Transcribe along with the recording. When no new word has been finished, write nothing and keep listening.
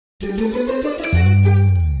Let's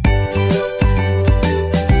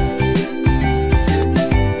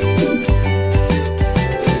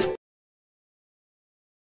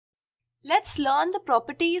learn the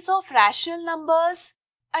properties of rational numbers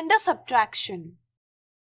under subtraction.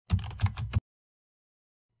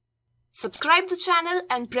 Subscribe the channel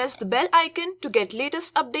and press the bell icon to get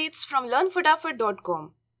latest updates from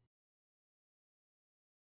LearnFatafat.com.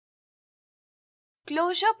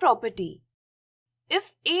 Closure property.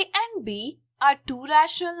 If a and b are two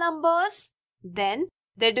rational numbers, then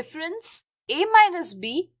their difference a minus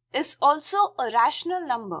b is also a rational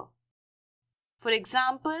number. For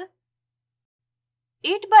example,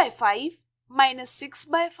 8 by 5 minus 6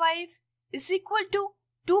 by 5 is equal to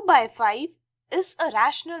 2 by 5 is a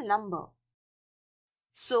rational number.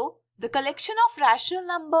 So, the collection of rational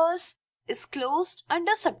numbers is closed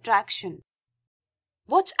under subtraction.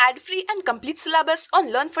 Watch ad-free and complete syllabus on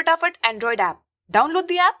LearnFatafat Android app. Download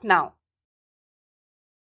the app now.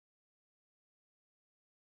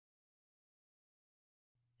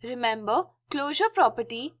 Remember, closure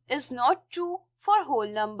property is not true for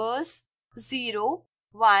whole numbers 0,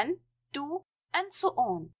 1, 2 and so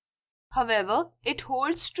on. However, it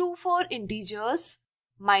holds true for integers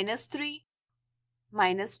 -3,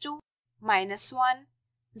 -2, -1,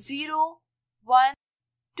 0, 1,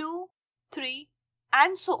 2, 3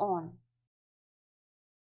 and so on.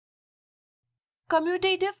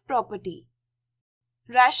 Commutative property.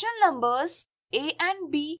 Rational numbers a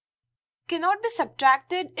and b cannot be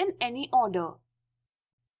subtracted in any order.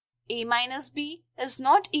 A minus b is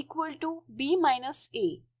not equal to b minus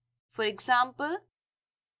a. For example,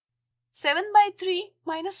 7 by 3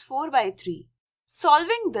 minus 4 by 3.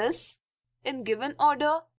 Solving this in given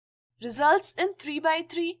order results in 3 by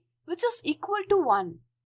 3, which is equal to 1.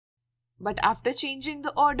 But after changing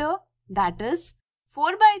the order, that is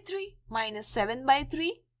 4 by 3 minus 7 by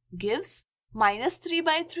 3 gives minus 3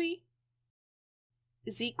 by 3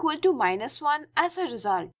 is equal to minus 1 as a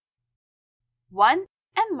result. 1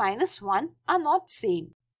 and minus 1 are not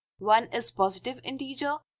same. 1 is positive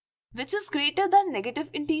integer which is greater than negative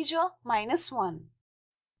integer minus 1.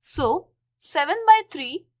 So, 7 by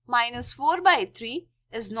 3 minus 4 by 3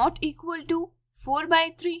 is not equal to 4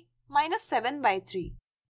 by 3 minus 7 by 3.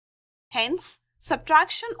 Hence,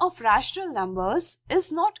 subtraction of rational numbers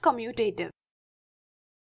is not commutative.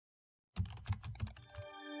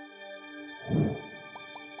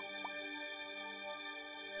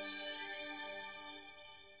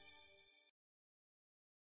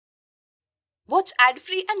 Watch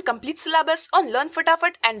ad-free and complete syllabus on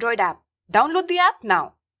LearnFatafat Android app. Download the app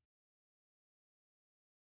now.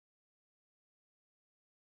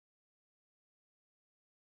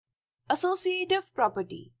 Associative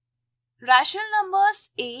property. Rational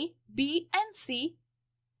numbers a, b and c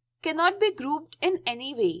cannot be grouped in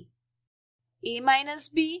any way. A minus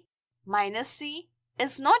b minus c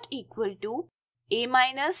is not equal to a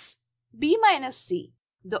minus b minus c.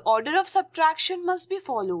 The order of subtraction must be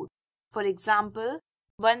followed. For example,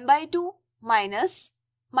 1 by 2 minus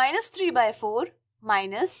 3 by 4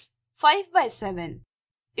 minus 5 by 7.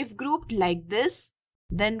 If grouped like this,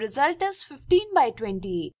 then result is 15 by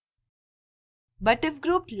 28. But if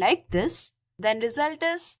grouped like this, then result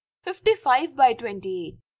is 55 by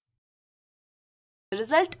 28. The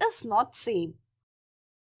result is not same.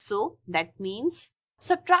 So that means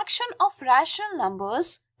subtraction of rational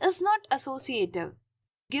numbers is not associative.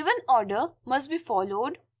 Given order must be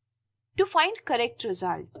followed to find correct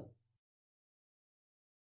result.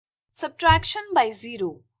 Subtraction by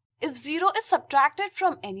 0. If 0 is subtracted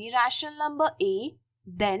from any rational number a,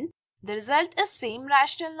 then the result is same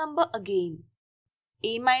rational number again.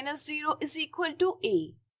 A minus 0 is equal to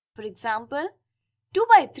a. For example, 2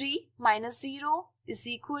 by 3 minus 0 is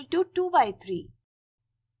equal to 2 by 3.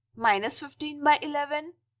 Minus 15 by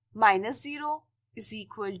 11 minus 0 is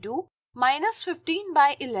equal to minus 15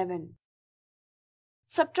 by 11.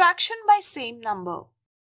 Subtraction by same number.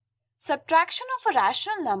 Subtraction of a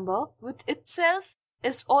rational number with itself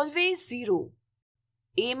is always 0.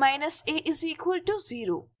 A minus a is equal to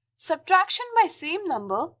 0. Subtraction by same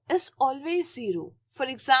number is always 0. For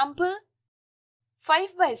example,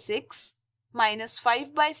 5 by 6 minus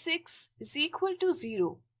 5 by 6 is equal to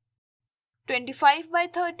 0. 25 by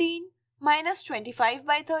 13 minus 25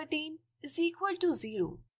 by 13 is equal to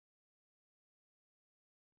 0.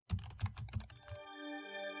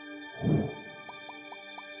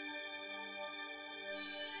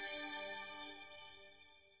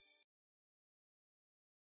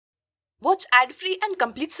 Watch ad-free and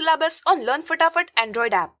complete syllabus on LearnFatafat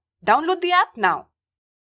Android app. Download the app now.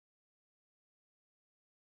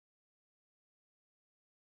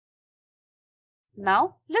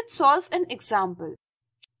 Now let's solve an example.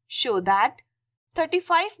 Show that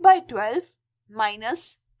 35 by 12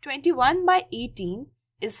 minus 21 by 18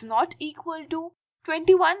 is not equal to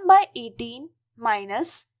 21 by 18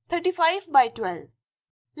 minus 35 by 12.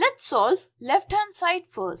 Let's solve left hand side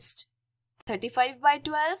first. 35 by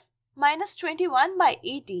 12 minus 21 by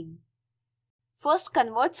 18. First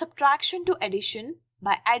convert subtraction to addition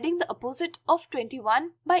by adding the opposite of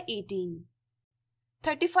 21 by 18.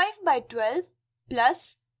 35 by 12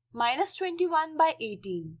 plus minus 21 by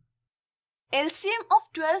 18. LCM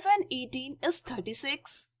of 12 and 18 is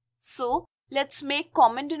 36. So let's make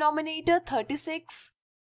common denominator 36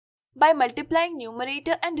 by multiplying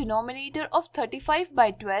numerator and denominator of 35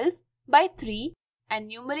 by 12 by 3 and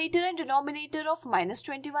numerator and denominator of minus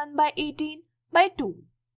 21 by 18 by 2.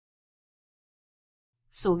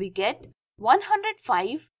 So we get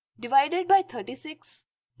 105 divided by 36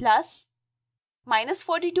 plus minus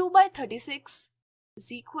 42 by 36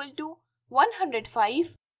 is equal to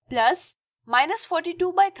 105 plus minus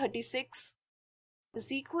 42 by 36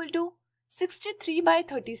 is equal to 63 by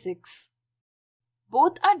 36.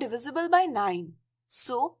 Both are divisible by 9.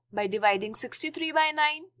 So by dividing 63 by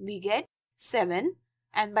 9 we get 7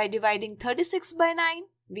 and by dividing 36 by 9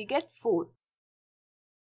 we get 4.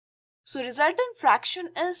 So resultant fraction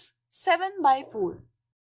is 7 by 4.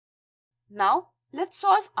 Now let's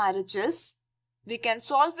solve RHS. We can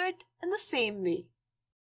solve it in the same way.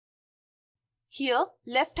 Here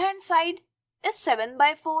left hand side is 7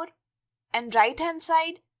 by 4 and right hand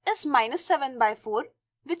side is minus 7 by 4,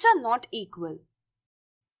 which are not equal.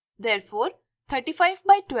 Therefore 35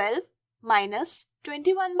 by 12 minus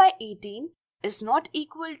 21 by 18 is not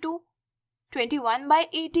equal to 21 by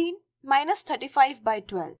 18 minus 35 by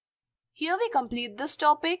 12. Here we complete this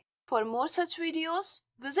topic. For more such videos,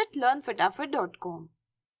 visit LearnFatafat.com.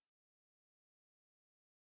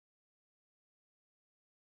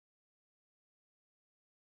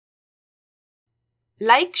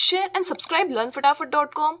 Like, share and subscribe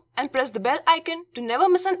LearnFatafat.com and press the bell icon to never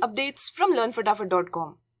miss an updates from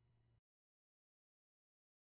LearnFatafat.com.